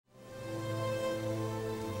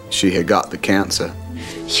She had got the cancer.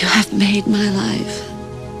 You have made my life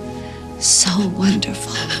so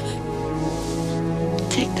wonderful.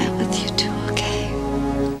 Take that with you too, okay?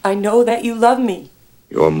 I know that you love me.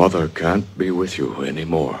 Your mother can't be with you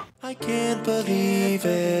anymore. I can't believe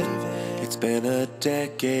it. It's been a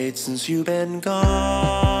decade since you've been gone.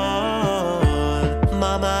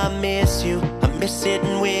 Mama, I miss you. I miss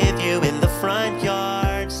sitting with you in the front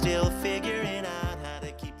yard, still figuring out how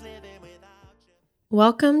to keep living without you.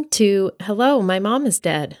 Welcome to Hello, My Mom is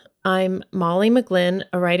Dead. I'm Molly McGlynn,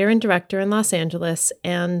 a writer and director in Los Angeles,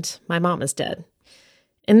 and my mom is dead.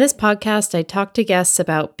 In this podcast, I talk to guests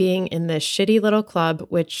about being in this shitty little club,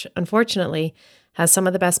 which unfortunately has some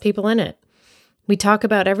of the best people in it. We talk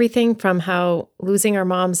about everything from how losing our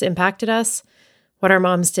moms impacted us, what our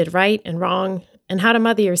moms did right and wrong, and how to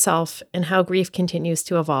mother yourself, and how grief continues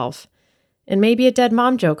to evolve. And maybe a dead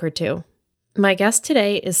mom joke or two. My guest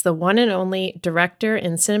today is the one and only director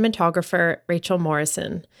and cinematographer, Rachel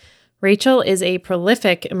Morrison. Rachel is a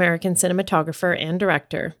prolific American cinematographer and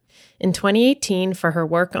director. In 2018, for her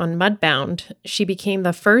work on MUDBOUND, she became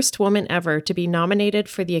the first woman ever to be nominated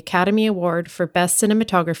for the Academy Award for Best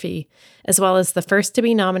Cinematography, as well as the first to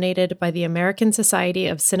be nominated by the American Society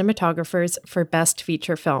of Cinematographers for Best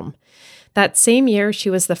Feature Film. That same year, she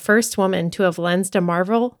was the first woman to have lensed a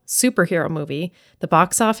Marvel superhero movie, the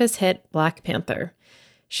box office hit Black Panther.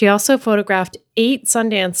 She also photographed 8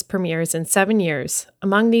 Sundance premieres in 7 years.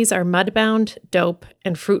 Among these are MUDBOUND, Dope,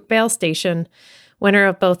 and Fruitvale Station, winner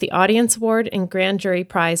of both the Audience Award and Grand Jury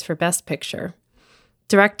Prize for Best Picture.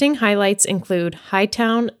 Directing highlights include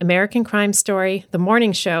Hightown, American Crime Story, The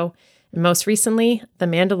Morning Show, and most recently, The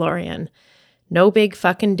Mandalorian. No big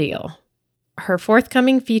fucking deal. Her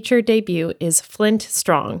forthcoming feature debut is FLINT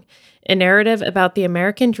STRONG, a narrative about the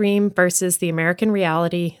American dream versus the American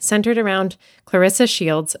reality centered around Claressa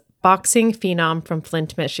Shields, boxing phenom from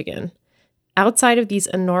Flint, Michigan. Outside of these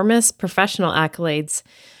enormous professional accolades,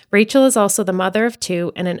 Rachel is also the mother of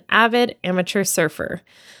 2 and an avid amateur surfer.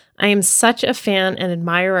 I am such a fan and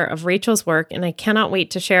admirer of Rachel's work, and I cannot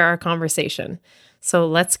wait to share our conversation. So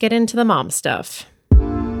let's get into the mom stuff.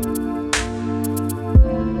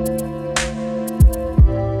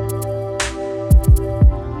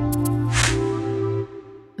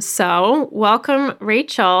 So, welcome,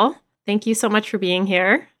 Rachel. Thank you so much for being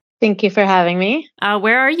here. Thank you for having me.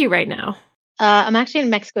 Where are you right now? I'm actually in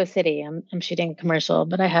Mexico City. I'm shooting a commercial,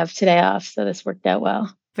 but I have today off, so this worked out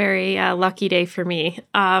well. Very lucky day for me.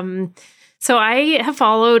 So I have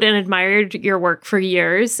followed and admired your work for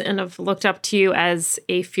years and have looked up to you as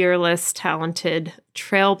a fearless, talented,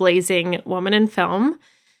 trailblazing woman in film.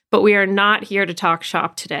 But we are not here to talk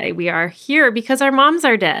shop today. We are here because our moms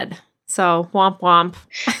are dead. So womp womp.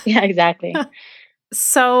 Yeah, exactly.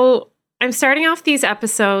 So I'm starting off these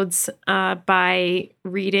episodes by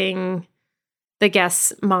reading the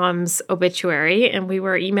guest's mom's obituary, and we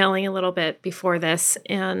were emailing a little bit before this,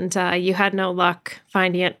 and you had no luck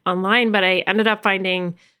finding it online, but I ended up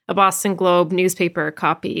finding a Boston Globe newspaper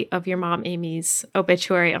copy of your mom Amy's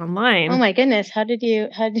obituary online. Oh my goodness,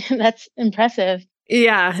 that's impressive.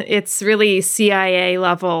 Yeah, it's really CIA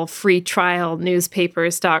level free trial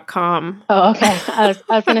newspapers.com. Oh, okay. I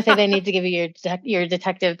was going to say they need to give you your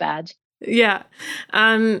detective badge. Yeah.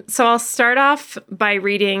 So I'll start off by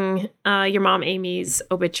reading your mom Amy's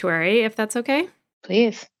obituary, if that's okay.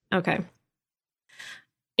 Please. Okay.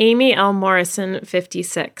 Amy L. Morrison,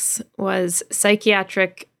 56, was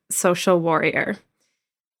psychiatric social warrior.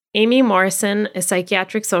 Amy Morrison, a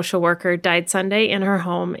psychiatric social worker, died Sunday in her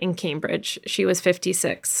home in Cambridge. She was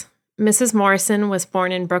 56. Mrs. Morrison was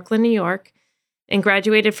born in Brooklyn, New York, and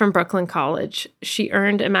graduated from Brooklyn College. She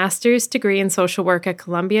earned a master's degree in social work at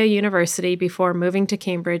Columbia University before moving to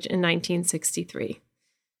Cambridge in 1963.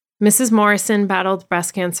 Mrs. Morrison battled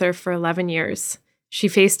breast cancer for 11 years. She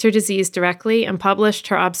faced her disease directly and published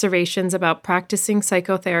her observations about practicing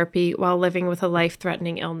psychotherapy while living with a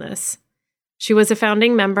life-threatening illness. She was a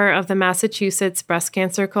founding member of the Massachusetts Breast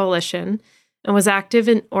Cancer Coalition and was active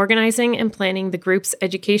in organizing and planning the group's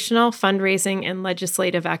educational, fundraising, and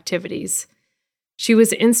legislative activities. She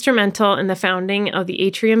was instrumental in the founding of the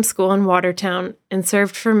Atrium School in Watertown and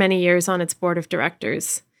served for many years on its board of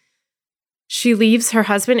directors. She leaves her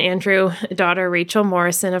husband Andrew, daughter Rachel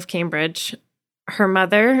Morrison of Cambridge, her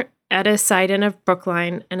mother Etta Seiden of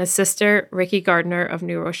Brookline, and a sister Ricky Gardner of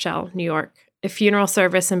New Rochelle, New York. A funeral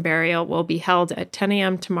service and burial will be held at 10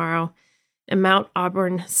 a.m. tomorrow in Mount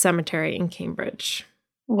Auburn Cemetery in Cambridge.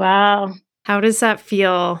 Wow. How does that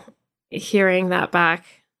feel hearing that back?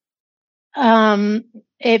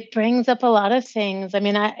 It brings up a lot of things. I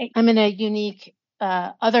mean, I'm in a unique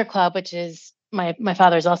other club, which is my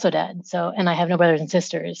father is also dead. So, and I have no brothers and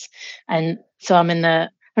sisters. And so I'm in I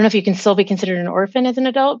don't know if you can still be considered an orphan as an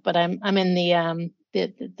adult, but I'm in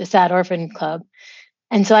the sad orphan club.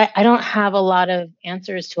 And so I don't have a lot of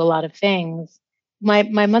answers to a lot of things. My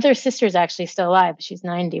mother's sister is actually still alive. She's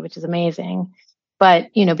 90, which is amazing.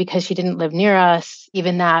 But, because she didn't live near us,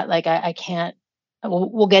 even that, like, I can't,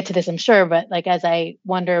 we'll get to this, I'm sure. But like, as I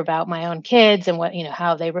wonder about my own kids and what,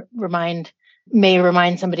 how they may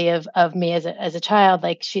remind somebody of me as a child,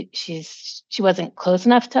 like she wasn't close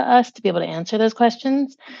enough to us to be able to answer those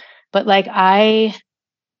questions. But like,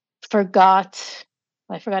 forgot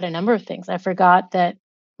I forgot a number of things. I forgot that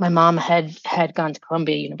my mom had gone to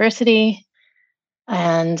Columbia University,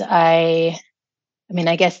 and I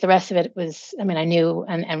guess the rest of it was, I knew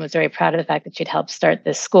and was very proud of the fact that she'd helped start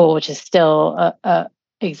this school, which is still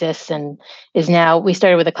exists and is now, we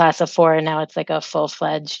started with a class of 4 and now it's like a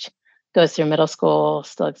full-fledged, goes through middle school,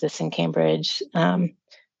 still exists in Cambridge.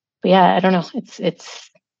 But yeah, I don't know.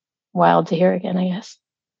 It's wild to hear again, I guess.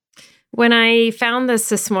 When I found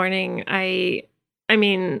this morning, I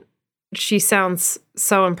mean, she sounds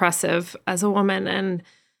so impressive as a woman. And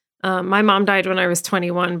my mom died when I was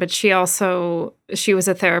 21, but she was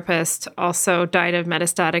a therapist, also died of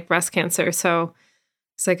metastatic breast cancer. So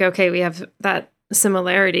it's like, okay, we have that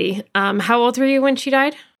similarity. How old were you when she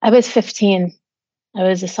died? I was 15. I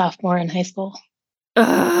was a sophomore in high school.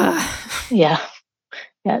 Yeah,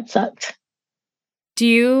 it sucked. Do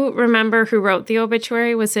you remember who wrote the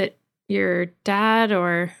obituary? Was it your dad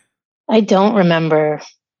or? I don't remember.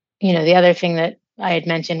 The other thing that I had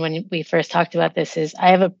mentioned when we first talked about this is I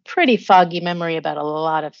have a pretty foggy memory about a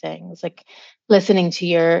lot of things, like listening to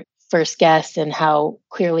your first guest and how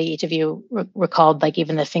clearly each of you recalled, like,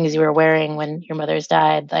 even the things you were wearing when your mother's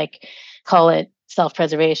died, like, call it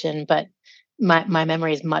self-preservation. But my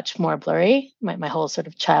memory is much more blurry. My whole sort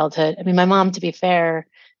of childhood. My mom, to be fair,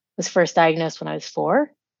 was first diagnosed when I was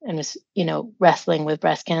 4 and was, wrestling with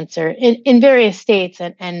breast cancer in various states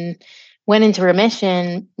and went into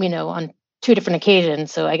remission, on 2 different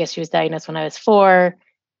occasions. So I guess she was diagnosed when I was 4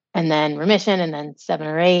 and then remission and then 7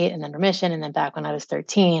 or 8 and then remission and then back when I was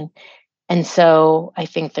 13. And so I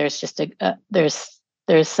think there's just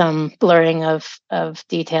there's some blurring of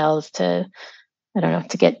details to, I don't know,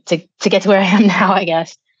 to get to where I am now, I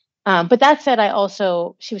guess. But that said,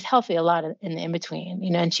 she was healthy a lot in the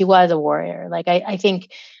in-between, and she was a warrior. Like, I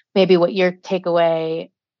think maybe what your takeaway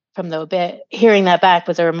from the bit, hearing that back,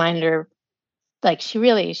 was a reminder, like,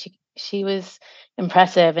 she was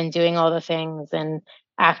impressive and doing all the things and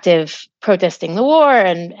active, protesting the war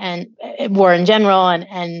and war in general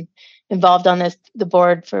and involved on the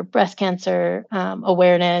board for breast cancer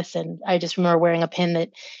awareness. And I just remember wearing a pin that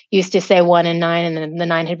used to say 1 and 9, and then the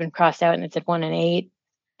 9 had been crossed out and it said 1 and 8.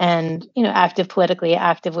 And, active politically,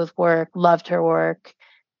 active with work, loved her work,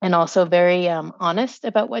 and also very honest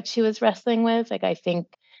about what she was wrestling with. Like, I think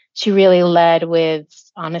she really led with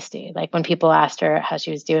honesty. Like, when people asked her how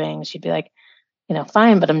she was doing, she'd be like,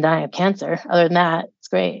 fine, but I'm dying of cancer. Other than that, it's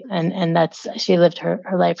great. And she lived her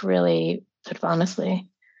life really sort of honestly.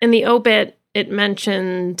 In the obit, it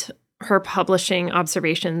mentioned her publishing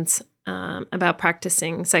observations about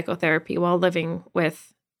practicing psychotherapy while living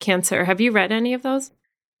with cancer. Have you read any of those?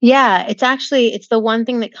 Yeah, it's the one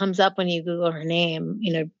thing that comes up when you Google her name,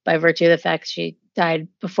 by virtue of the fact she died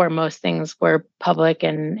before most things were public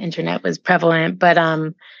and internet was prevalent. But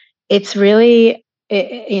it's really,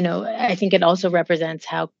 I think it also represents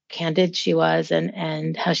how candid she was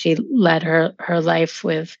and how she led her life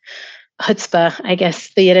with chutzpah, I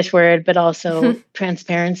guess the Yiddish word, but also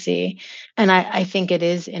transparency. And I think it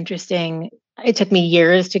is interesting. It took me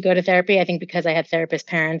years to go to therapy. I think because I had therapist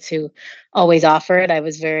parents who always offered, I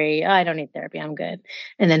was I don't need therapy, I'm good.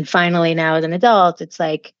 And then finally now as an adult, it's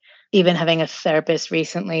like, even having a therapist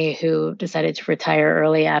recently who decided to retire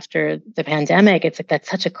early after the pandemic, it's like,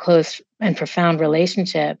 that's such a close and profound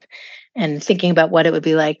relationship. And thinking about what it would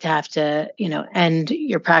be like to have to, end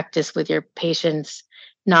your practice with your patients,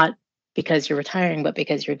 not because you're retiring, but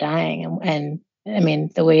because you're dying. And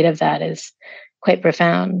the weight of that is quite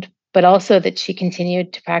profound. But also that she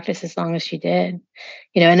continued to practice as long as she did,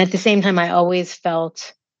 and at the same time, I always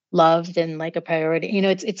felt loved and like a priority.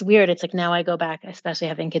 It's weird. It's like, now I go back, especially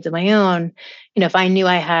having kids of my own, if I knew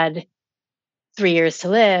I had 3 years to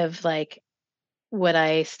live, like, would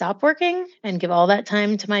I stop working and give all that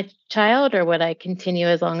time to my child, or would I continue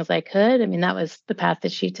as long as I could? That was the path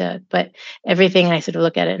that she took. But everything, I sort of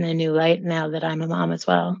look at it in a new light now that I'm a mom as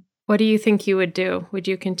well. What do you think you would do? Would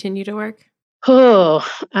you continue to work? Oh,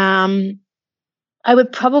 I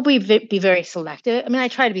would probably be very selective. I mean, I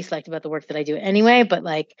try to be selective about the work that I do anyway, but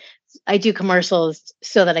like I do commercials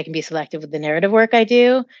so that I can be selective with the narrative work I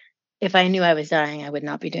do. If I knew I was dying, I would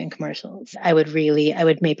not be doing commercials. I would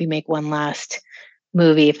maybe make one last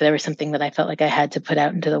movie if there was something that I felt like I had to put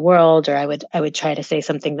out into the world, or I would try to say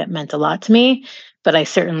something that meant a lot to me. But I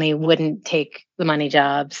certainly wouldn't take the money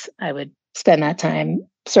jobs. I would spend that time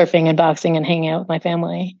surfing and boxing and hanging out with my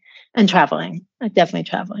family and traveling. Definitely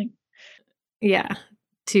traveling. Yeah,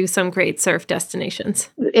 to some great surf destinations.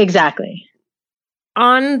 Exactly.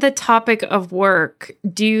 On the topic of work,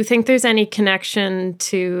 do you think there's any connection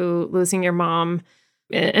to losing your mom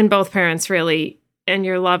and both parents really, and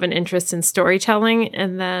your love and interest in storytelling?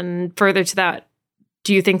 And then further to that,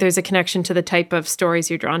 do you think there's a connection to the type of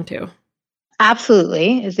stories you're drawn to?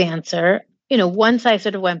 Absolutely is the answer. Once I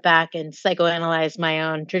sort of went back and psychoanalyzed my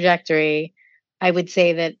own trajectory, I would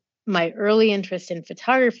say that my early interest in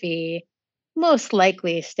photography most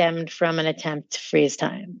likely stemmed from an attempt to freeze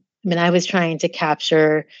time. I mean, I was trying to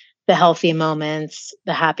capture the healthy moments,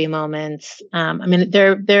 the happy moments. I mean,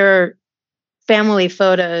 there are family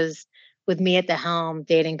photos with me at the helm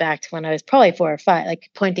dating back to when I was probably 4 or 5,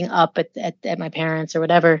 like pointing up at my parents or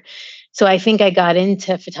whatever. So I think I got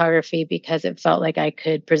into photography because it felt like I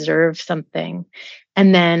could preserve something.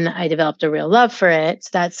 And then I developed a real love for it. So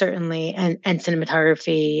that certainly, and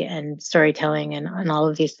cinematography and storytelling and all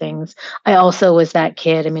of these things. I also was that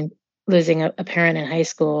kid. I mean, losing a parent in high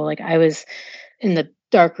school, like I was in the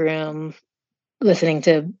dark room listening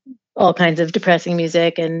to all kinds of depressing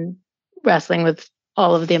music and wrestling with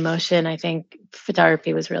all of the emotion. I think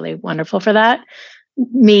photography was really wonderful for that.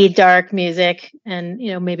 Me, dark music, and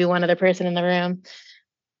maybe one other person in the room.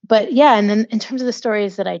 But yeah, and then in terms of the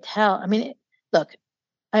stories that I tell, I mean, look,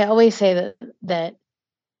 I always say that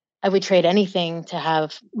I would trade anything to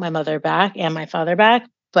have my mother back and my father back.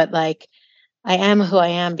 But like, I am who I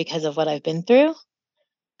am because of what I've been through.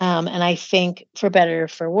 And I think for better or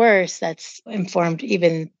for worse, that's informed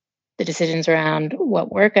even the decisions around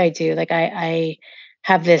what work I do. Like I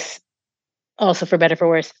have this also for better for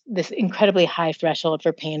worse, this incredibly high threshold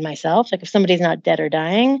for pain myself. Like if somebody's not dead or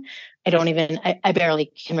dying, I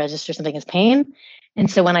barely can register something as pain. And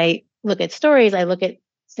so when I look at stories, I look at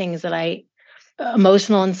things that I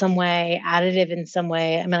emotional in some way, additive in some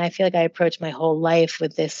way. I mean, I feel like I approach my whole life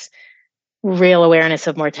with this real awareness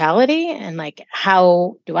of mortality and like,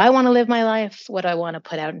 how do I want to live my life? What do I want to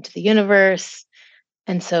put out into the universe?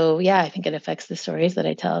 And so, yeah, I think it affects the stories that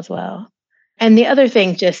I tell as well. And the other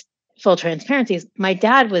thing, just full transparency, is my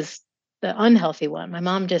dad was the unhealthy one. My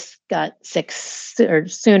mom just got sick or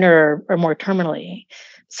sooner or more terminally.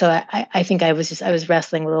 So I think I was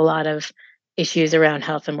wrestling with a lot of issues around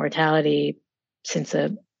health and mortality since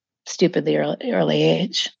a stupidly early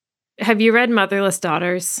age. Have you read Motherless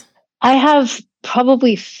Daughters? I have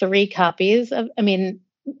probably 3 copies of, I mean,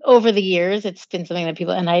 over the years, it's been something that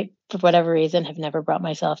people, and I, for whatever reason, have never brought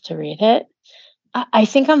myself to read it. I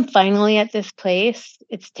think I'm finally at this place.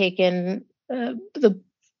 It's taken the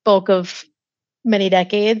bulk of many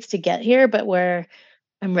decades to get here, but where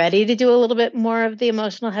I'm ready to do a little bit more of the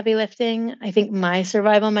emotional heavy lifting. I think my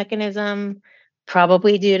survival mechanism,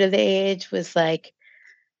 probably due to the age, was like,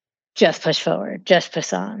 just push forward, just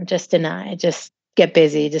push on, just deny, just get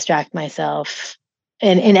busy, distract myself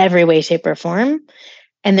in every way, shape, or form.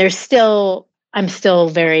 And I'm still I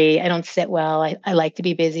don't sit well. I like to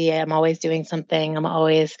be busy. I'm always doing something.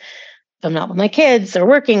 If I'm not with my kids or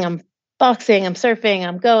working, I'm boxing, I'm surfing,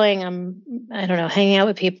 I don't know, hanging out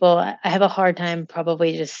with people. I have a hard time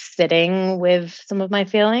probably just sitting with some of my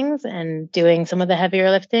feelings and doing some of the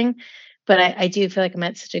heavier lifting. But I do feel like I'm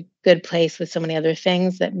at such a good place with so many other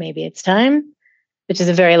things that maybe it's time, which is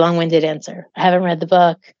a very long-winded answer. I haven't read the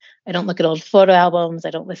book. I don't look at old photo albums.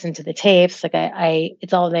 I don't listen to the tapes. Like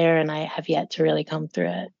it's all there, and I have yet to really come through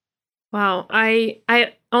it. Wow.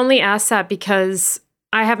 I only asked that because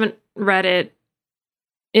I haven't read it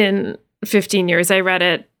in 15 years. I read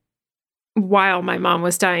it while my mom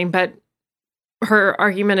was dying, but her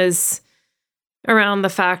argument is around the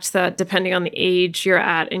fact that depending on the age you're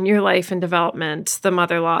at in your life and development, the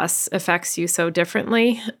mother loss affects you so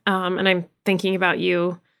differently. And I'm thinking about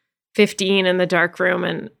you, 15 in the dark room,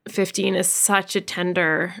 and 15 is such a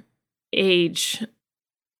tender age.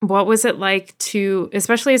 What was it like to,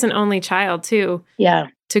 especially as an only child too,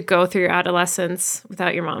 to go through your adolescence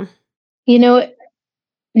without your mom?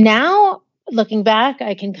 Now looking back,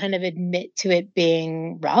 I can kind of admit to it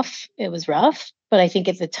being rough. It was rough, but I think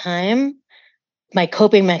at the time, my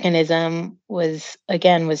coping mechanism was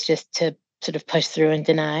just to sort of push through and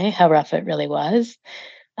deny how rough it really was.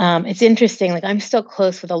 It's interesting, like I'm still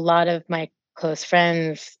close with a lot of my close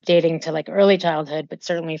friends dating to like early childhood, but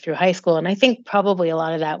certainly through high school. And I think probably a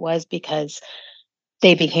lot of that was because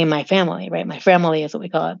they became my family, right? My family is what we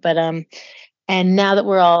call it. But and now that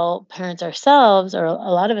we're all parents ourselves, or a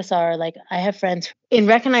lot of us are, like I have friends in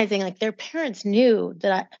recognizing like their parents knew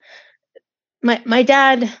that my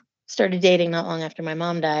dad started dating not long after my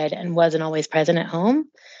mom died and wasn't always present at home.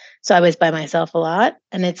 So I was by myself a lot.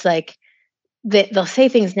 And it's like they'll say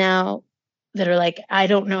things now that are like, I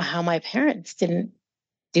don't know how my parents didn't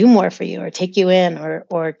do more for you or take you in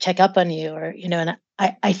or check up on you, or, you know, and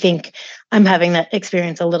I think I'm having that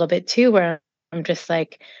experience a little bit too, where I'm just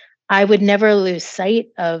like, I would never lose sight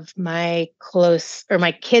of my close or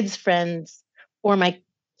my kids' friends or my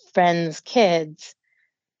friends' kids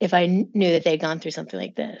if I knew that they'd gone through something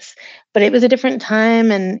like this. But it was a different time,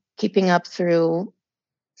 and keeping up through,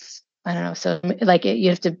 I don't know. So like you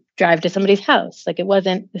have to drive to somebody's house. Like it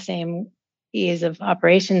wasn't the same ease of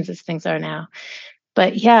operations as things are now.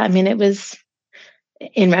 But yeah, I mean, it was,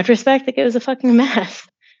 in retrospect, like it was a fucking mess.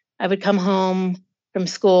 I would come home from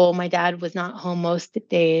school. My dad was not home most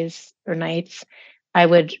days or nights. I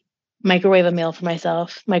would microwave a meal for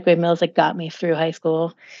myself. Microwave meals like got me through high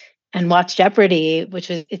school, and watch Jeopardy, which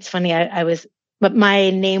was, it's funny. I was, but my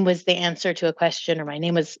name was the answer to a question, or my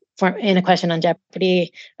name was in a question on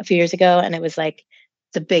Jeopardy a few years ago. And it was like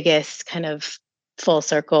the biggest kind of full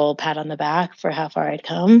circle pat on the back for how far I'd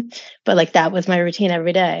come. But like that was my routine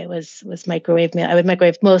every day, was microwave meal. I would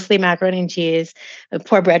microwave mostly macaroni and cheese, I'd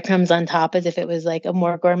pour breadcrumbs on top as if it was like a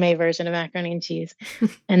more gourmet version of macaroni and cheese.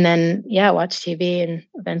 And then, yeah, watch TV and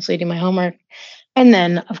eventually do my homework. And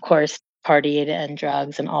then, of course, partied and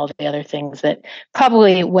drugs and all the other things that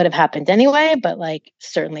probably would have happened anyway, but like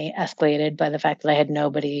certainly escalated by the fact that I had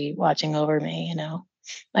nobody watching over me, you know.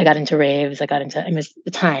 I got into raves, I missed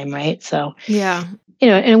the time, right? So, Yeah. you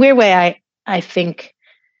know, in a weird way, I think,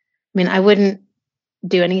 I mean, I wouldn't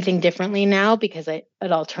do anything differently now because it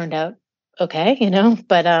all turned out okay, you know.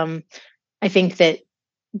 But I think that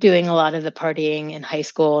doing a lot of the partying in high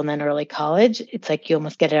school and then early college, it's like you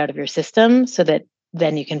almost get it out of your system so that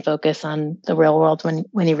then you can focus on the real world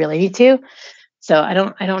when you really need to. So I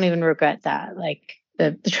don't even regret that. Like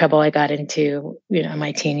the trouble I got into, you know, in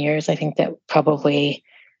my teen years, I think that probably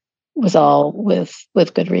was all with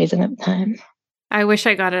good reason at the time. I wish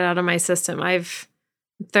I got it out of my system. I've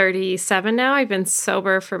 37 now. I've been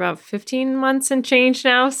sober for about 15 months and change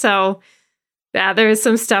now. So yeah, there is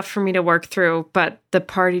some stuff for me to work through, but the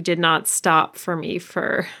party did not stop for me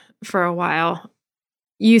for a while.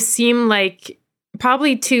 You seem like,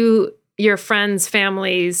 probably to your friends'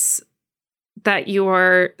 families, that you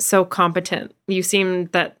are so competent. You seem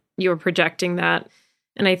that you were projecting that.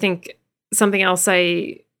 And I think something else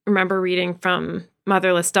I remember reading from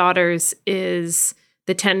Motherless Daughters is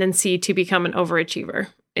the tendency to become an overachiever.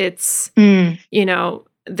 It's, you know,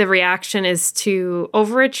 the reaction is to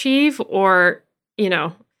overachieve or, you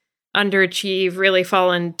know, underachieve, really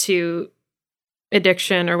fall into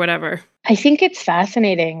addiction or whatever. I think it's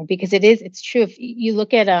fascinating because it's true. If you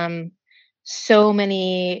look at so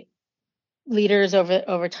many leaders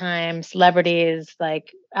over time, celebrities,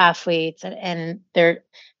 like athletes, and there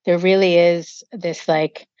really is this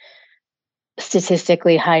like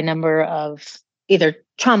statistically high number of either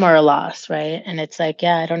trauma or loss, right? And it's like,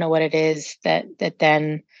 yeah, I don't know what it is that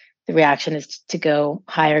then the reaction is to go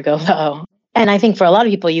high or go low. And I think for a lot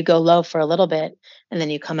of people, you go low for a little bit and then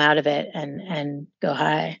you come out of it and go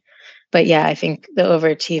high. But yeah, I think the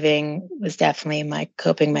overachieving was definitely my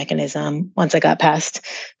coping mechanism once I got past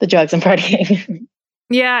the drugs and partying.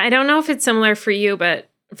 Yeah, I don't know if it's similar for you, but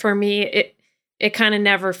for me, it kind of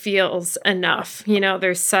never feels enough. You know,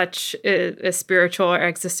 there's such a spiritual or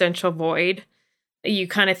existential void. You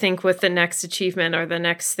kind of think with the next achievement or the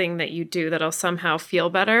next thing that you do that'll somehow feel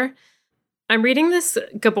better. I'm reading this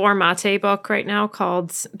Gabor Mate book right now called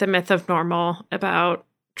The Myth of Normal, about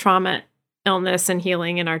trauma, illness, and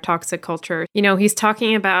healing in our toxic culture. You know, he's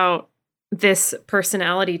talking about this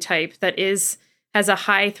personality type that has a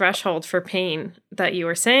high threshold for pain that you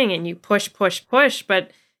were saying, and you push,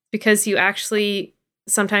 but because you actually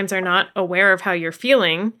sometimes are not aware of how you're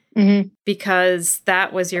feeling, because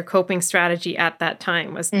that was your coping strategy at that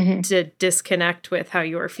time, was to disconnect with how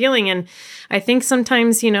you were feeling. And I think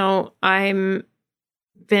sometimes, you know, I'm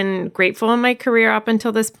been grateful in my career up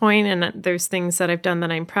until this point, and there's things that I've done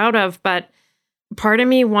that I'm proud of, but part of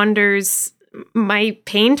me wonders my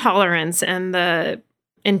pain tolerance and the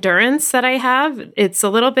endurance that I have. It's a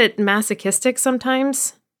little bit masochistic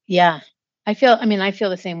sometimes. Yeah. I feel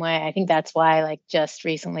the same way. I think that's why, like, just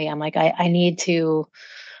recently, I'm like, I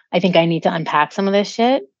think I need to unpack some of this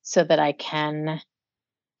shit so that I can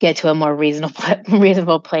get to a more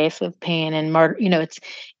reasonable place with pain and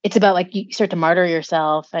it's about like you start to martyr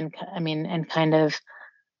yourself and kind of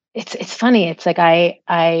it's funny. It's like I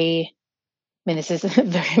mean, this is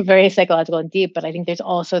very, very psychological and deep, but I think there's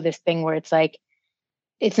also this thing where it's like,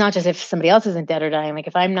 it's not just if somebody else isn't dead or dying. Like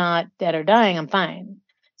if I'm not dead or dying, I'm fine.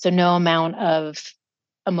 So no amount of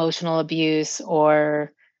emotional abuse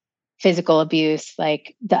or physical abuse,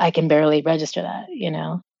 like I can barely register that,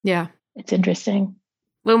 Yeah. It's interesting.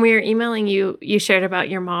 When we were emailing you, you shared about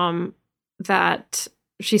your mom that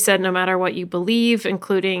she said, no matter what you believe,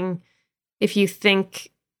 including if you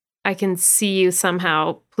think I can see you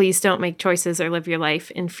somehow, please don't make choices or live your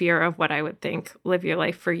life in fear of what I would think. Live your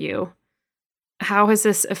life for you. How has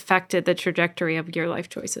this affected the trajectory of your life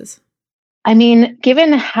choices? I mean,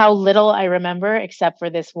 given how little I remember, except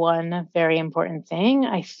for this one very important thing,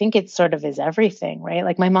 I think it sort of is everything, right?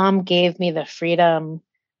 Like my mom gave me the freedom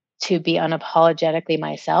to be unapologetically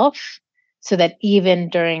myself so that even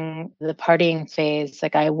during the partying phase,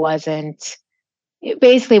 like I wasn't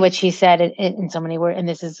basically what she said in so many words. And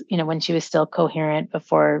this is, when she was still coherent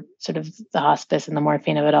before sort of the hospice and the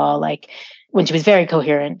morphine of it all, like when she was very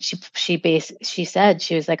coherent, she said,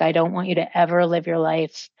 she was like, I don't want you to ever live your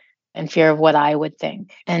life in fear of what I would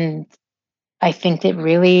think. And I think it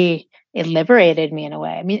liberated me in a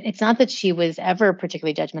way. I mean, it's not that she was ever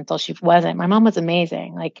particularly judgmental. She wasn't. My mom was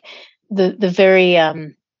amazing. Like the very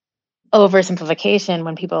oversimplification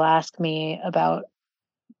when people ask me about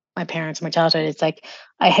my parents, my childhood, it's like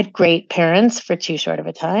I had great parents for too short of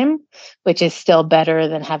a time, which is still better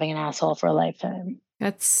than having an asshole for a lifetime.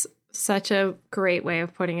 That's such a great way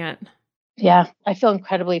of putting it. Yeah, I feel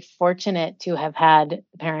incredibly fortunate to have had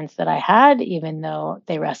the parents that I had, even though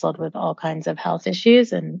they wrestled with all kinds of health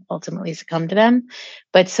issues and ultimately succumbed to them.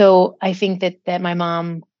 But so I think that my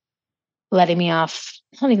mom letting me off,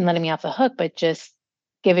 not even letting me off the hook, but just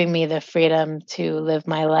giving me the freedom to live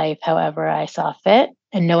my life however I saw fit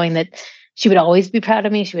and knowing that she would always be proud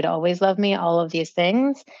of me, she would always love me, all of these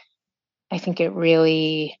things. I think it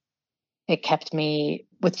kept me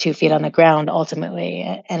with 2 feet on the ground ultimately,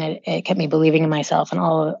 and it kept me believing in myself and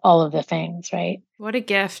all of the things, right? What a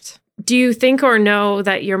gift. Do you think or know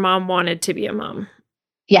that your mom wanted to be a mom?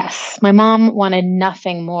 Yes, my mom wanted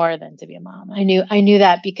nothing more than to be a mom. I knew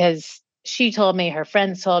that because she told me, her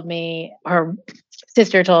friends told me, her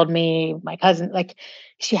sister told me, my cousin, like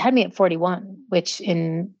she had me at 41, which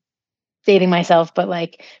in dating myself, but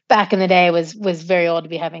like back in the day was very old to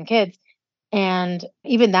be having kids. And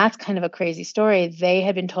even that's kind of a crazy story. They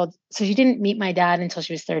had been told, so she didn't meet my dad until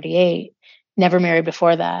she was 38, never married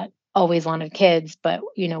before that, always wanted kids, but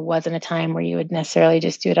wasn't a time where you would necessarily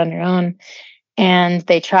just do it on your own. And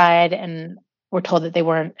they tried and were told that they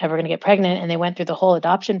weren't ever going to get pregnant. And they went through the whole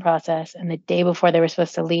adoption process. And the day before they were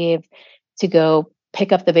supposed to leave to go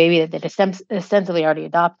pick up the baby that they'd ostensibly already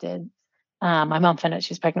adopted, my mom found out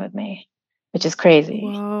she was pregnant with me, which is crazy.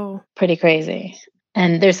 Whoa. Pretty crazy.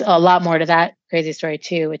 And there's a lot more to that crazy story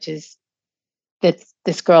too, which is that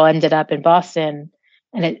this girl ended up in Boston.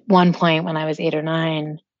 And at one point when I was 8 or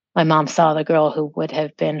 9, my mom saw the girl who would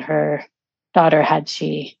have been her daughter had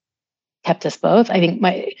she kept us both. I think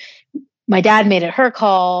my dad made it her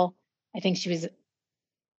call. I think she was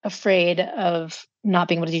afraid of not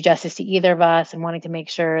being able to do justice to either of us and wanting to make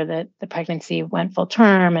sure that the pregnancy went full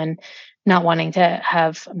term and not wanting to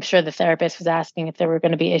have, I'm sure the therapist was asking if there were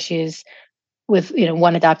going to be issues with,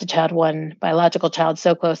 one adopted child, one biological child,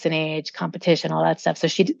 so close in age, competition, all that stuff. So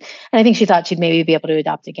and I think she thought she'd maybe be able to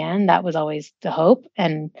adopt again. That was always the hope.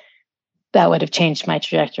 And that would have changed my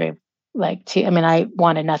trajectory. I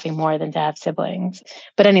wanted nothing more than to have siblings.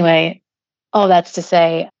 But anyway, all that's to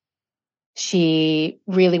say, she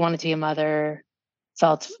really wanted to be a mother,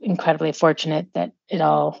 felt incredibly fortunate that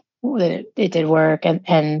it did work.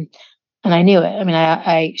 And I knew it. I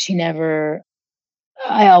mean, she never,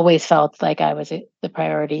 I always felt like I was the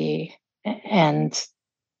priority and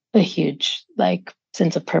a huge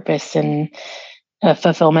sense of purpose and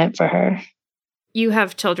fulfillment for her. You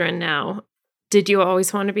have children now. Did you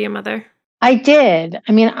always want to be a mother? I did.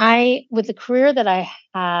 I mean, with the career that I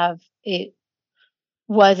have, it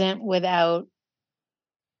wasn't without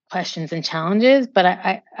questions and challenges, but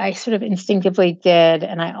I sort of instinctively did.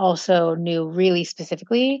 And I also knew really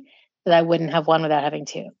specifically that I wouldn't have one without having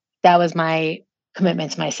two. That was my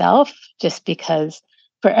commitment to myself, just because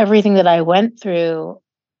for everything that I went through,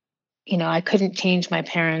 I couldn't change my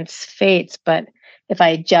parents' fates, but if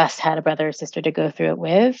I just had a brother or sister to go through it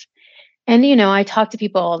with. And, I talk to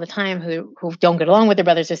people all the time who don't get along with their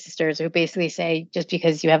brothers or sisters, who basically say just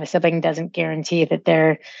because you have a sibling doesn't guarantee that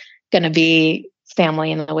they're going to be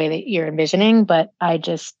family in the way that you're envisioning. But I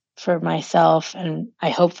just for myself, and I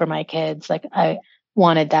hope for my kids. Like I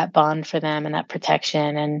wanted that bond for them and that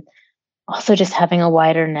protection, and also just having a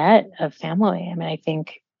wider net of family. I mean, I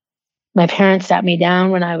think my parents sat me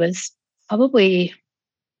down when I was probably,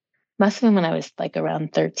 must have been when I was like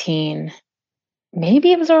around 13.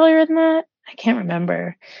 Maybe it was earlier than that. I can't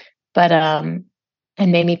remember. But and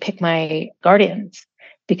made me pick my guardians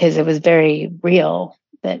because it was very real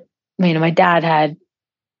that, you know, my dad had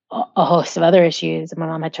a host of other issues and my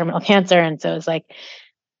mom had terminal cancer, and so it was like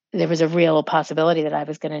there was a real possibility that I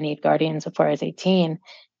was going to need guardians before I was 18.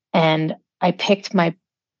 And I picked my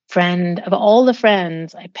friend, of all the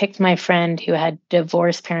friends, I picked my friend who had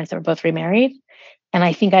divorced parents that were both remarried. And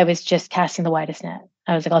I think I was just casting the widest net.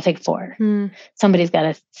 I was like, I'll take 4. Somebody's got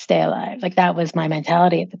to stay alive. Like that was my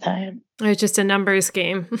mentality at the time. It was just a numbers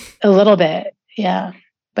game. A little bit. Yeah.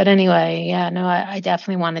 But anyway, yeah, no, I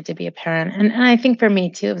definitely wanted to be a parent. And I think for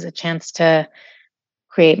me too, it was a chance to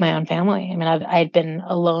create my own family. I mean, I'd been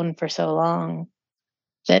alone for so long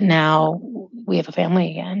that now we have a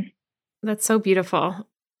family again. That's so beautiful.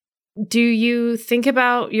 Do you think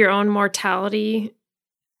about your own mortality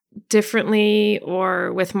differently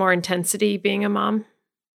or with more intensity being a mom?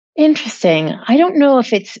 Interesting. I don't know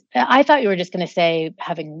if it's, I thought you were just going to say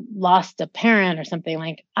having lost a parent or something.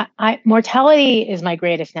 Like mortality is my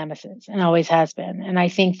greatest nemesis and always has been. And I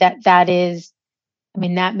think that is, I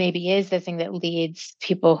mean, that maybe is the thing that leads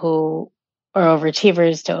people who are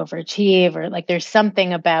overachievers to overachieve, or like there's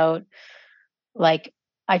something about like,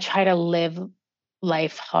 I try to live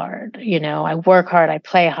life hard, you know, I work hard, I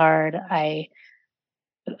play hard. I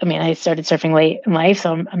mean, I started surfing late in life,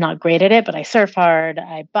 so I'm not great at it, but I surf hard,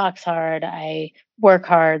 I box hard, I work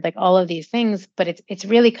hard, like all of these things. But it's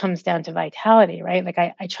really comes down to vitality, right? Like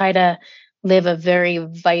I try to live a very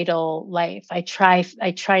vital life. I try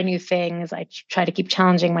new things. I try to keep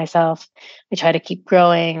challenging myself. I try to keep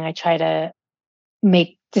growing. I try to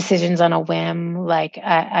make decisions on a whim. Like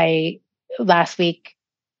I last week,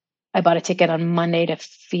 I bought a ticket on Monday to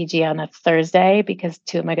Fiji on a Thursday because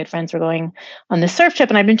 2 of my good friends were going on the surf trip.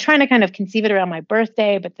 And I've been trying to kind of conceive it around my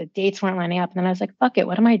birthday, but the dates weren't lining up. And then I was like, fuck it.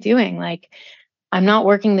 What am I doing? Like, I'm not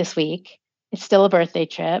working this week. It's still a birthday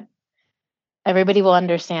trip. Everybody will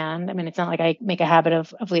understand. I mean, it's not like I make a habit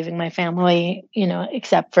of leaving my family, you know,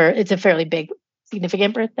 except for it's a fairly big,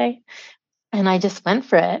 significant birthday. And I just went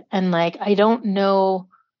for it. And like, I don't know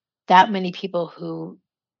that many people who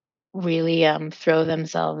really throw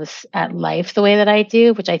themselves at life the way that I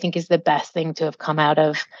do, which I think is the best thing to have come out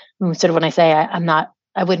of sort of when I say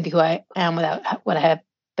I wouldn't be who I am without what I have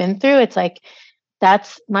been through. It's like,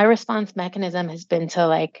 that's my response mechanism has been to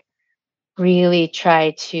like really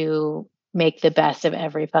try to make the best of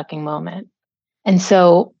every fucking moment. And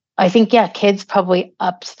so I think, yeah, kids probably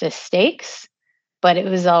upped the stakes, but it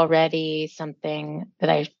was already something that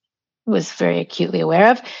I was very acutely aware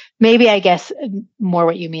of. Maybe I guess more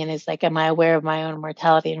what you mean is like, am I aware of my own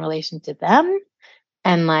mortality in relation to them?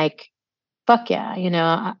 And like, fuck yeah, you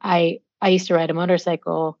know, I used to ride a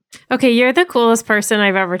motorcycle. Okay, you're the coolest person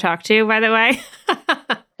I've ever talked to, by the way.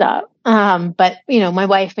 But you know, my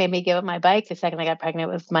wife made me give up my bike the second I got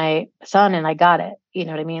pregnant with my son, and I got it. You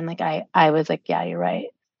know what I mean? Like I was like, yeah, you're right.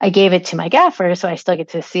 I gave it to my gaffer, so I still get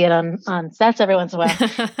to see it on sets every once in a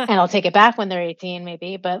while. And I'll take it back when they're 18,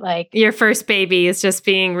 maybe. But like your first baby is just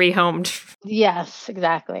being rehomed. Yes,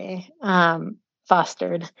 exactly.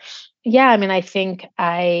 Fostered. Yeah, I mean, I think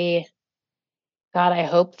I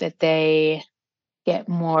hope that they get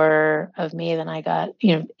more of me than I got,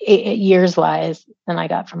 you know, years wise than I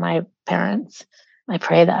got from my parents. I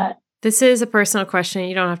pray that. This is a personal question.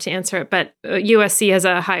 You don't have to answer it, but USC has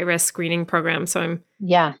a high risk screening program. So I'm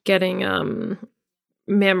getting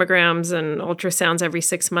mammograms and ultrasounds every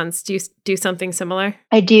 6 months. Do you do something similar?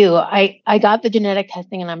 I do. I got the genetic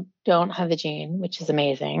testing and I don't have the gene, which is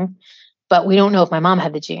amazing, but we don't know if my mom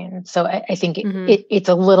had the gene. So I think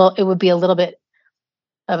it would be a little bit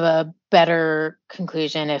of a better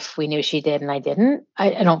conclusion if we knew she did and I didn't.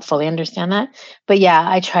 I don't fully understand that, but yeah,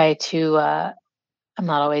 I try to, I'm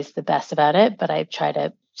not always the best about it, but I try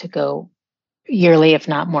to go yearly, if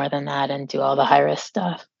not more than that, and do all the high risk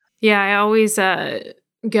stuff. Yeah, I always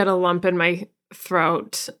get a lump in my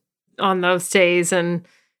throat on those days. And,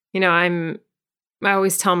 you know, I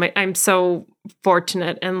always tell I'm so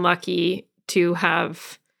fortunate and lucky to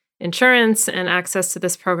have insurance and access to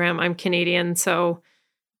this program. I'm Canadian, so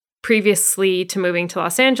previously to moving to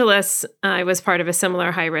Los Angeles, I was part of a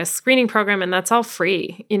similar high-risk screening program, and that's all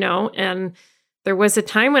free, you know? And there was a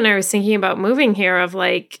time when I was thinking about moving here of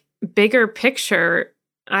like, bigger picture,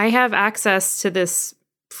 I have access to this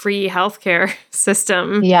free healthcare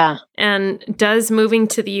system. Yeah. And does moving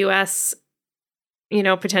to the US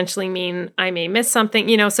potentially mean I may miss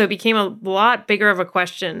something, so it became a lot bigger of a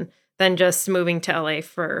question than just moving to LA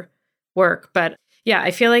for work. But yeah,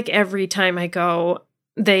 I feel like every time I go,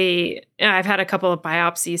 I've had a couple of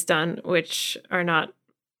biopsies done, which they're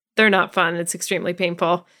not fun. It's extremely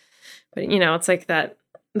painful. But, it's like that,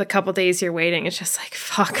 the couple days you're waiting, it's just like,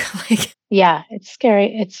 fuck. Like, Yeah, it's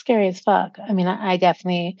scary. It's scary as fuck. I mean, I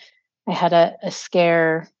definitely, I had a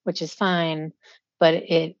scare, which is fine, but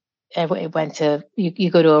it went to, you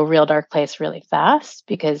go to a real dark place really fast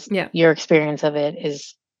because yeah. your experience of it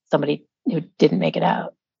is somebody who didn't make it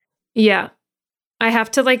out. Yeah. I have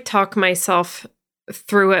to like talk myself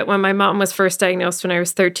through it. When my mom was first diagnosed when I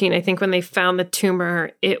was 13, I think when they found the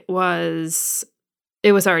tumor, it was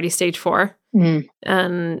already stage 4. Mm.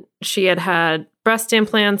 And she had breast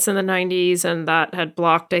implants in the 90s, and that had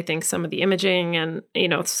blocked, I think, some of the imaging. And,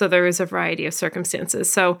 so there was a variety of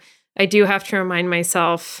circumstances. So I do have to remind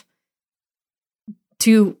myself,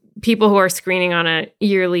 to people who are screening on a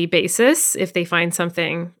yearly basis, if they find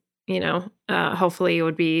something, hopefully it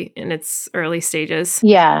would be in its early stages.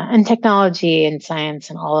 Yeah. And technology and science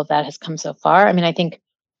and all of that has come so far. I mean, I think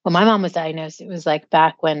when my mom was diagnosed, it was like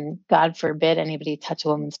back when, God forbid, anybody touch a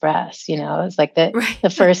woman's breast. It was like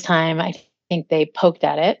the first time I think they poked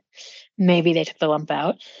at it. Maybe they took the lump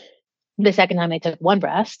out. The second time they took one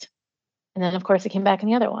breast. And then, of course, it came back in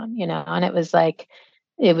the other one, and it was like,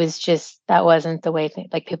 it was just, that wasn't the way,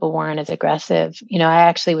 like people weren't as aggressive. I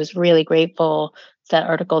actually was really grateful to that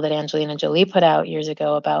article that Angelina Jolie put out years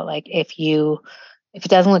ago about like, if it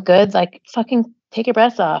doesn't look good, like fucking take your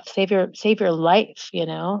breath off, save your life,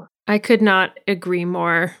 I could not agree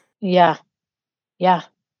more. Yeah. Yeah.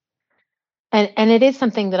 And it is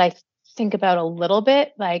something that I think about a little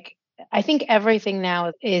bit. Like, I think everything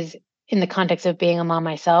now is in the context of being a mom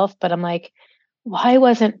myself, but I'm like,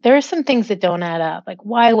 there are some things that don't add up. Like,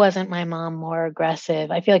 why wasn't my mom more aggressive?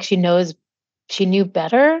 I feel like she knew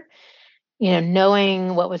better,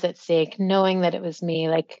 knowing what was at stake, knowing that it was me.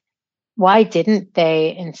 Like, why didn't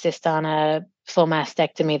they insist on a full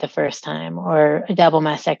mastectomy the first time or a double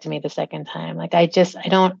mastectomy the second time? Like, I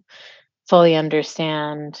don't fully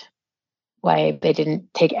understand why they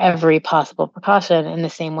didn't take every possible precaution in the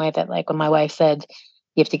same way that, like, when my wife said,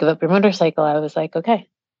 you have to give up your motorcycle, I was like, okay,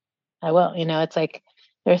 I will. It's like,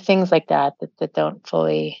 there are things like that don't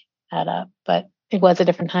fully add up, but it was a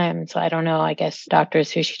different time. So I don't know. I guess doctors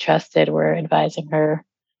who she trusted were advising her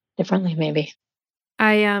differently, maybe.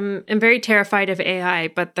 I am very terrified of AI,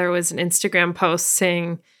 but there was an Instagram post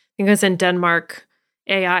saying, I think it was in Denmark,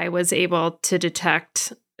 AI was able to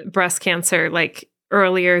detect breast cancer like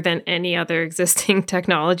earlier than any other existing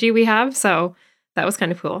technology we have. So that was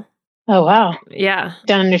kind of cool. Oh, wow. Yeah.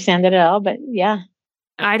 Don't understand it at all, but yeah.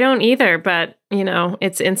 I don't either, but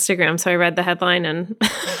it's Instagram. So I read the headline and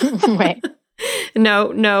Right.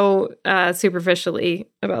 No, superficially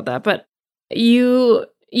about that. But you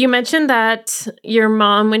mentioned that your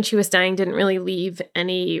mom, when she was dying, didn't really leave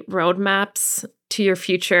any roadmaps to your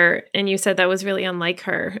future. And you said that was really unlike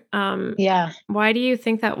her. Yeah. Why do you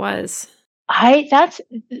think that was? You're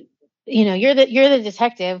the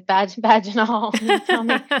detective, badge and all. You tell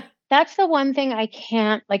me. That's the one thing I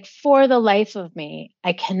can't, like, for the life of me,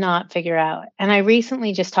 I cannot figure out. And I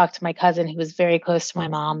recently just talked to my cousin who was very close to my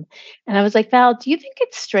mom. And I was like, Val, do you think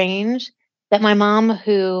it's strange that my mom,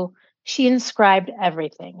 she inscribed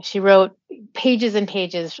everything? She wrote pages and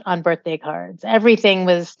pages on birthday cards. Everything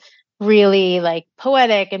was really like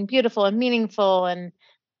poetic and beautiful and meaningful. And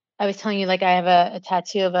I was telling you, like, I have a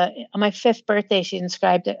tattoo of on my 5th birthday, she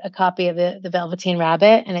inscribed a copy of the Velveteen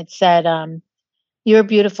Rabbit. And it said, you're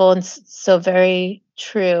beautiful and so very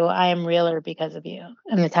true. I am realer because of you.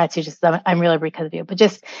 And the tattoo just said, I'm realer because of you. But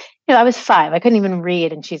just, I was 5. I couldn't even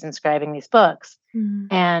read. And she's inscribing these books.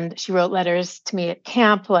 And she wrote letters to me at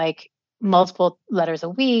camp, like multiple letters a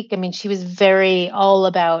week. I mean, she was very all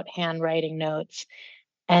about handwriting notes.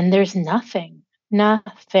 And there's nothing.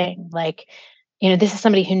 Like, this is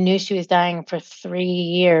somebody who knew she was dying for 3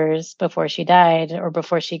 years before she died, or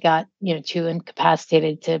before she got, too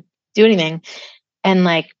incapacitated to do anything. And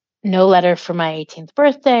like, no letter for my 18th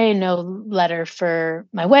birthday, no letter for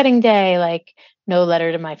my wedding day, like no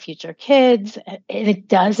letter to my future kids. And it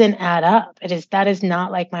doesn't add up. That is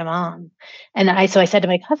not like my mom. And so I said to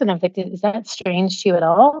my cousin, I was like, is that strange to you at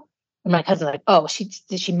all? And my cousin was like, oh,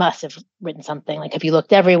 she must have written something. Like, have you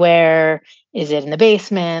looked everywhere? Is it in the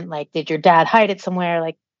basement? Like, did your dad hide it somewhere?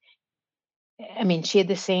 Like, I mean, she had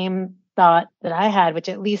the same thought that I had, which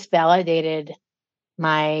at least validated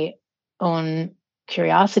my own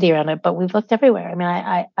curiosity around it, but we've looked everywhere. I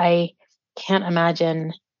mean, I can't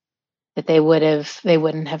imagine that they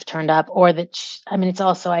wouldn't have turned up, or that I mean, it's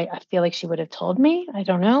also I feel like she would have told me. I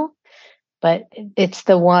don't know, but it's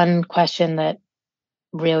the one question that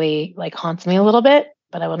really like haunts me a little bit.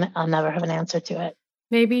 But I'll never have an answer to it.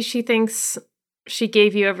 Maybe she thinks she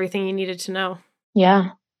gave you everything you needed to know. Yeah,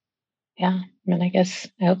 yeah. I mean, I guess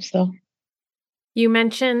I hope so. You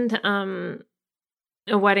mentioned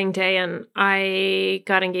a wedding day, and I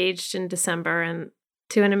got engaged in December and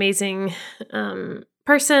to an amazing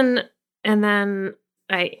person. And then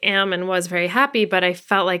I am and was very happy, but I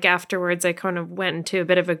felt like afterwards I kind of went into a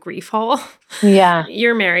bit of a grief hole. Yeah.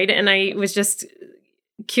 You're married, and I was just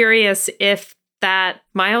curious if that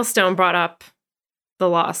milestone brought up the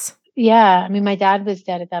loss. Yeah. I mean, my dad was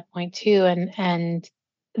dead at that point too. And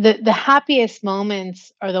the happiest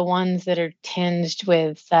moments are the ones that are tinged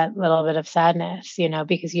with that little bit of sadness,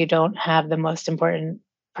 because you don't have the most important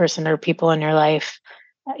person or people in your life,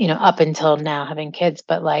 up until now having kids,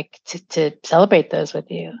 but like to celebrate those with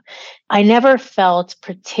you. I never felt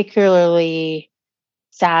particularly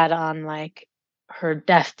sad on like her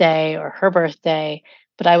death day or her birthday,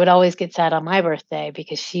 but I would always get sad on my birthday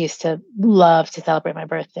because she used to love to celebrate my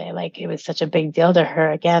birthday. Like it was such a big deal to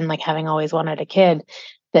her, again, like having always wanted a kid,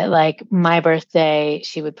 that like my birthday,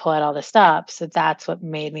 she would pull out all the stops. So that's what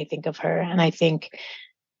made me think of her. And I think,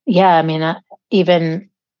 yeah, I mean, even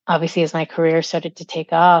obviously as my career started to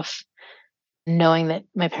take off, knowing that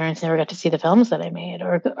my parents never got to see the films that I made,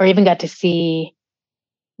 or even got to see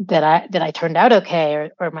that I turned out okay,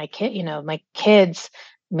 or my kids.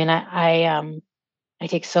 I mean, I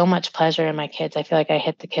take so much pleasure in my kids. I feel like I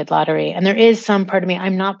hit the kid lottery. And there is some part of me,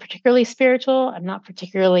 I'm not particularly spiritual. I'm not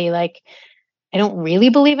particularly like, I don't really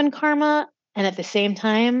believe in karma. And at the same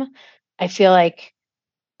time, I feel like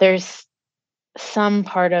there's some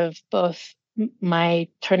part of both my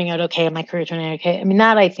turning out okay and my career turning out okay. I mean,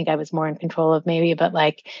 that I think I was more in control of maybe, but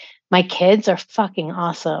like my kids are fucking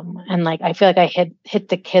awesome. And like, I feel like I hit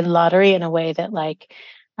the kid lottery in a way that like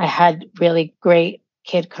I had really great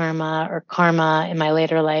kid karma in my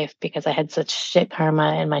later life because I had such shit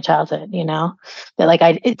karma in my childhood, that like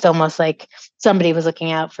it's almost like somebody was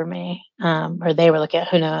looking out for me, or they were looking at,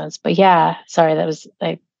 who knows. But yeah, sorry,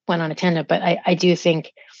 I went on a tangent, but I do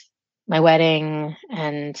think my wedding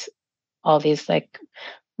and all these, like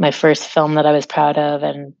my first film that I was proud of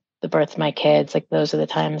and the birth of my kids, like those are the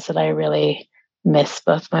times that I really miss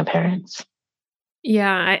both my parents.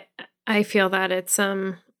 Yeah, I feel that it's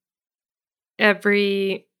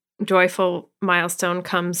every joyful milestone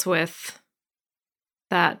comes with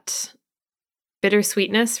that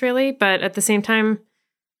bittersweetness, really, but at the same time,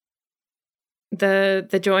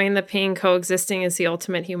 the joy and the pain coexisting is the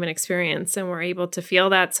ultimate human experience, and we're able to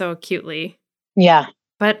feel that so acutely. Yeah.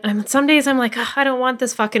 But some days I'm like, I don't want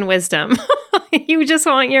this fucking wisdom. You just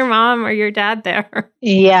want your mom or your dad there.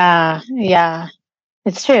 Yeah. Yeah.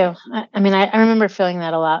 It's true. I mean, I remember feeling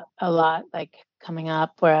that a lot, like coming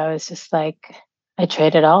up, where I was just like, I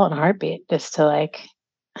trade it all in a heartbeat just to like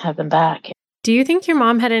have them back. Do you think your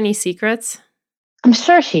mom had any secrets? I'm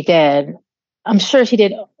sure she did.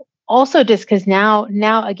 Also, just because now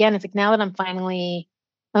again, it's like now that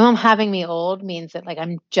my mom having me old means that like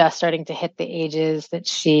I'm just starting to hit the ages that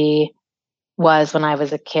she was when I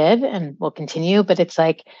was a kid and will continue. But it's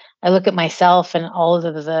like I look at myself and all of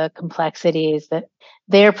the complexities that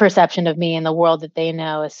their perception of me and the world that they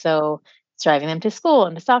know is so it's driving them to school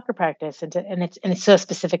and to soccer practice and it's so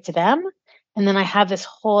specific to them. And then I have this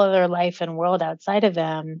whole other life and world outside of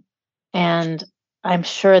them. And I'm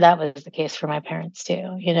sure that was the case for my parents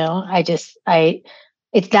too.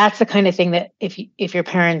 That's the kind of thing that if your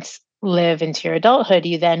parents live into your adulthood,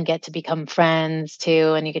 you then get to become friends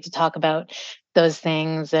too, and you get to talk about those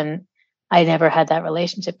things. And I never had that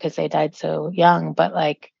relationship because they died so young. But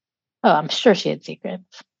like, oh, I'm sure she had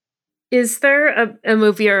secrets. Is there a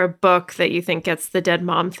movie or a book that you think gets the dead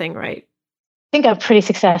mom thing right? I think I've pretty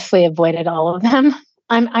successfully avoided all of them.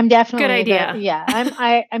 I'm definitely good idea.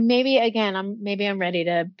 I'm ready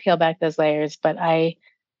to peel back those layers, but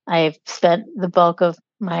I've spent the bulk of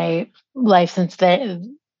my life since they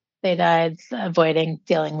died avoiding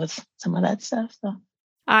dealing with some of that stuff. So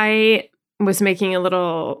I was making a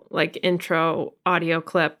little like intro audio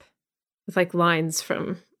clip with like lines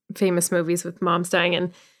from famous movies with moms dying,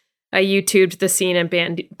 and I YouTubed the scene in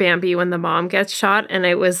Bambi when the mom gets shot, and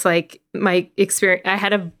it was like my experience. I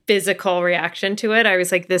had a physical reaction to it. I was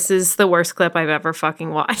like, this is the worst clip I've ever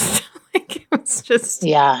fucking watched. Like, it was just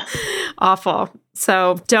awful.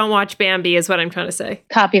 So don't watch Bambi is what I'm trying to say.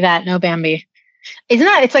 Copy that. No Bambi. Isn't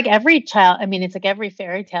that, it's like every child, I mean, it's like every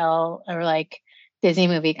fairy tale or like Disney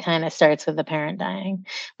movie kind of starts with the parent dying,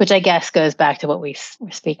 which I guess goes back to what we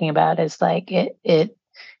were speaking about is like it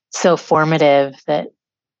so formative that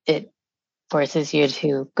it forces you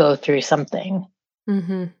to go through something.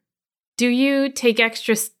 Mm-hmm. Do you take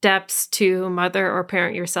extra steps to mother or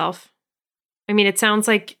parent yourself? I mean, it sounds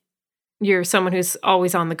like you're someone who's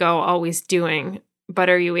always on the go, always doing, but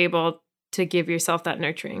are you able to give yourself that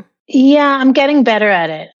nurturing? Yeah, I'm getting better at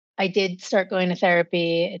it. I did start going to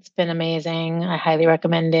therapy. It's been amazing. I highly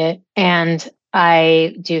recommend it. And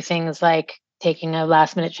I do things like taking a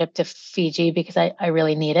last minute trip to Fiji because I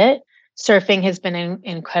really need it. Surfing has been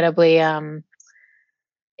incredibly,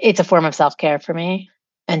 it's a form of self care for me,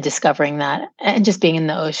 and discovering that and just being in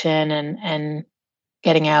the ocean and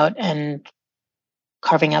getting out and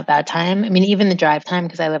carving out that time. I mean, even the drive time,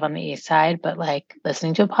 because I live on the east side, but like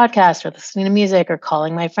listening to a podcast or listening to music or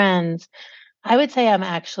calling my friends, I would say I'm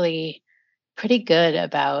actually pretty good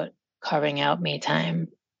about carving out me time,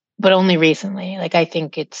 but only recently. Like I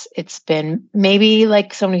think it's been maybe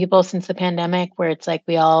like so many people since the pandemic, where it's like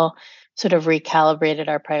we all sort of recalibrated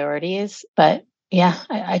our priorities. But yeah,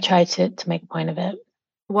 I try to make a point of it.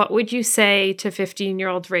 What would you say to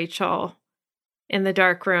 15-year-old Rachel in the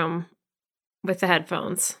dark room with the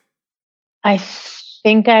headphones? I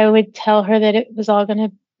think I would tell her that it was all going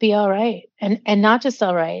to be all right, and not just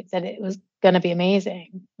all right, that it was going to be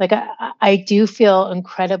amazing. Like I do feel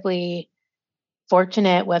incredibly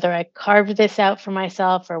fortunate, whether I carved this out for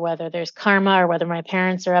myself or whether there's karma or whether my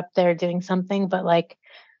parents are up there doing something, but like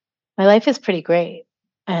my life is pretty great.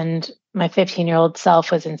 And my 15-year-old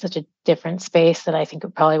self was in such a different space that I think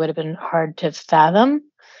it probably would have been hard to fathom.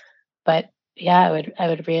 But yeah, I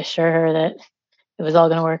would reassure her that it was all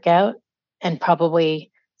going to work out. And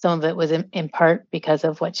probably some of it was in part because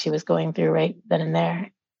of what she was going through right then and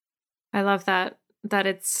there. I love that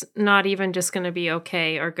it's not even just going to be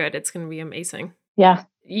okay or good. It's going to be amazing. Yeah.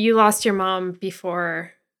 You lost your mom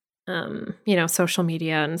before, social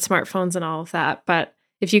media and smartphones and all of that. But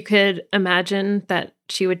if you could imagine that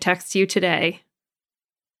she would text you today,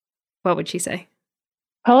 what would she say?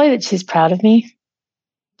 Probably that she's proud of me.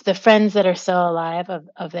 The friends that are still alive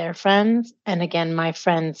of their friends, and again, my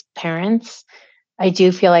friends' parents, I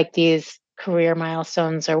do feel like these career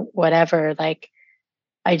milestones or whatever, like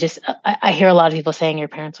I hear a lot of people saying your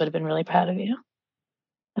parents would have been really proud of you.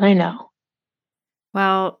 And I know.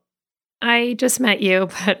 Well, I just met you,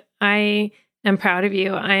 but I am proud of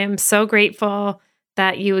you. I am so grateful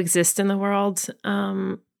that you exist in the world.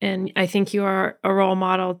 And I think you are a role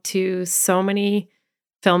model to so many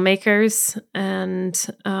filmmakers. And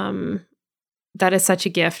that is such a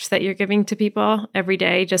gift that you're giving to people every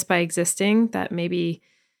day just by existing that maybe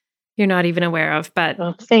you're not even aware of. But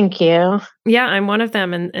Well, thank you. yeah, I'm one of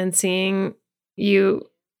them. And seeing you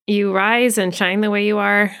rise and shine the way you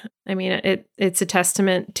are, I mean, it's a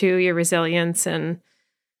testament to your resilience and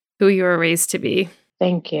who you were raised to be.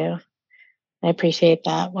 Thank you. I appreciate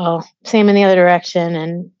that. Well, same in the other direction.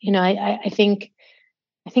 And I think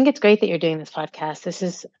it's great that you're doing this podcast. This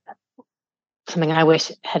is something I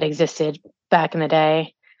wish had existed back in the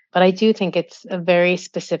day. But I do think it's a very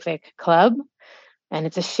specific club, and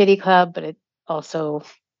it's a shitty club, but it also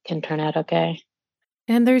can turn out okay.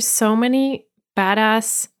 And there's so many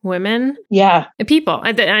badass women. Yeah. People.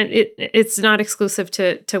 It's not exclusive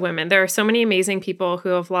to women. There are so many amazing people who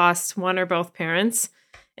have lost one or both parents.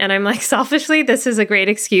 And I'm like, selfishly, this is a great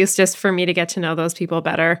excuse just for me to get to know those people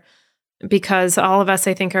better. Because all of us,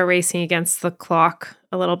 I think, are racing against the clock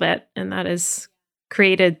a little bit. And that has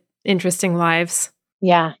created interesting lives.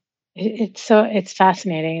 Yeah. It's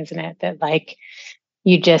fascinating, isn't it? That like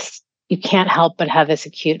you can't help but have this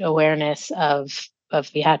acute awareness of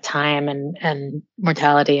time and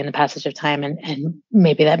mortality and the passage of time, and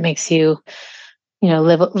maybe that makes you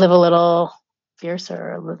live a little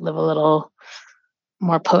fiercer, or live a little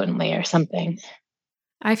more potently or something.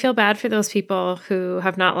 I feel bad for those people who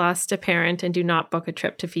have not lost a parent and do not book a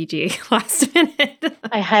trip to Fiji last minute.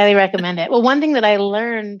 I highly recommend it. Well, one thing that I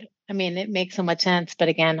learned, I mean, it makes so much sense, but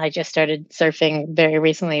again, I just started surfing very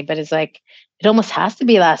recently, but it's like, it almost has to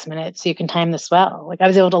be last minute so you can time this well. Like I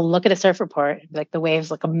was able to look at a surf report, like the waves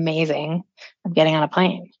look amazing. I'm getting on a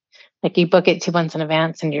plane. Like you book it 2 months in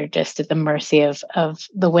advance and you're just at the mercy of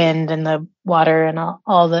the wind and the water and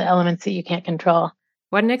all the elements that you can't control.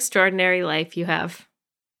 What an extraordinary life you have.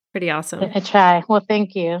 Pretty awesome. I try. Well,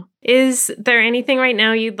 thank you. Is there anything right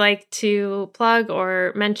now you'd like to plug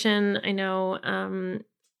or mention? I know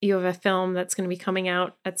you have a film that's going to be coming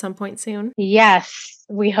out at some point soon. Yes,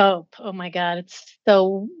 we hope. Oh my God, it's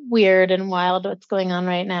so weird and wild what's going on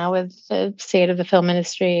right now with the state of the film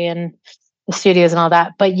industry and the studios and all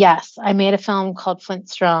that. But yes, I made a film called Flint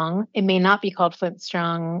Strong. It may not be called Flint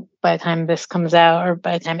Strong by the time this comes out or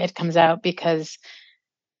by the time it comes out, because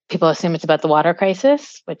people assume it's about the water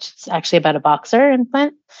crisis, which is actually about a boxer in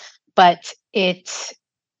Flint, but it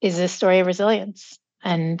is a story of resilience.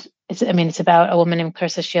 And it's about a woman named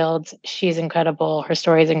Claressa Shields. She's incredible. Her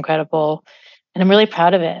story is incredible. And I'm really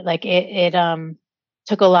proud of it. Like it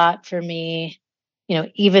took a lot for me,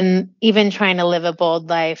 even trying to live a bold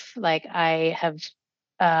life. Like I have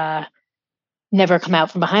never come out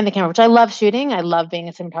from behind the camera, which I love shooting. I love being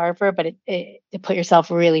a cinematographer, but it to put yourself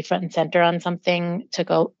really front and center on something took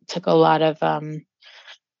a lot of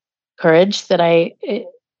courage that I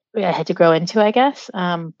had to grow into, I guess.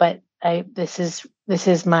 But this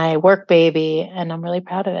is my work baby, and I'm really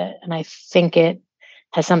proud of it. And I think it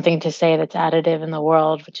has something to say that's additive in the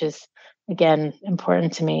world, which is again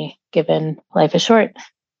important to me, given life is short.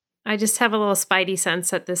 I just have a little spidey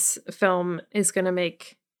sense that this film is going to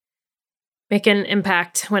make an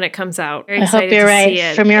impact when it comes out. Very I hope you're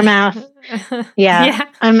right from your mouth. Yeah.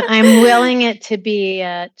 I'm willing it to be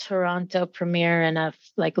a Toronto premiere and a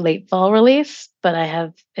late fall release,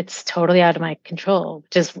 but it's totally out of my control,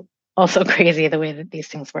 which is also crazy the way that these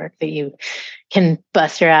things work, that you can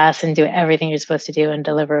bust your ass and do everything you're supposed to do and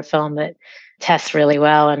deliver a film that tests really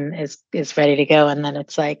well and is ready to go. And then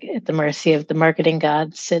it's like at the mercy of the marketing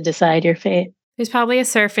gods to decide your fate. There's probably a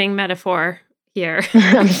surfing metaphor here.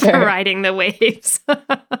 I'm sure. For riding the waves.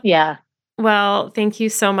 Yeah. Well, thank you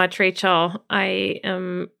so much, Rachel. I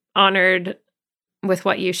am honored with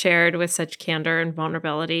what you shared with such candor and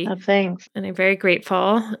vulnerability. Oh, thanks. And I'm very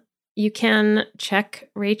grateful. You can check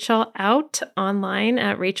Rachel out online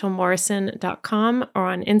at rachelmorrison.com or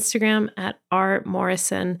on Instagram at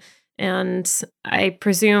rmorrison. And I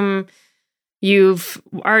presume you've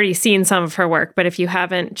already seen some of her work, but if you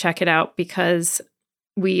haven't, check it out, because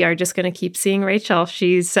we are just going to keep seeing Rachel.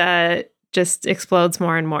 She's just explodes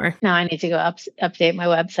more and more. Now I need to go update my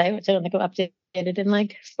website, which I don't think I've updated in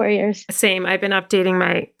 4 years. Same. I've been updating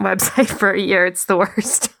my website for a year. It's the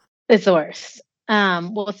worst. It's the worst.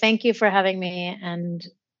 Well, thank you for having me. And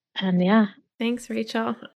yeah. Thanks,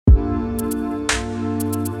 Rachel.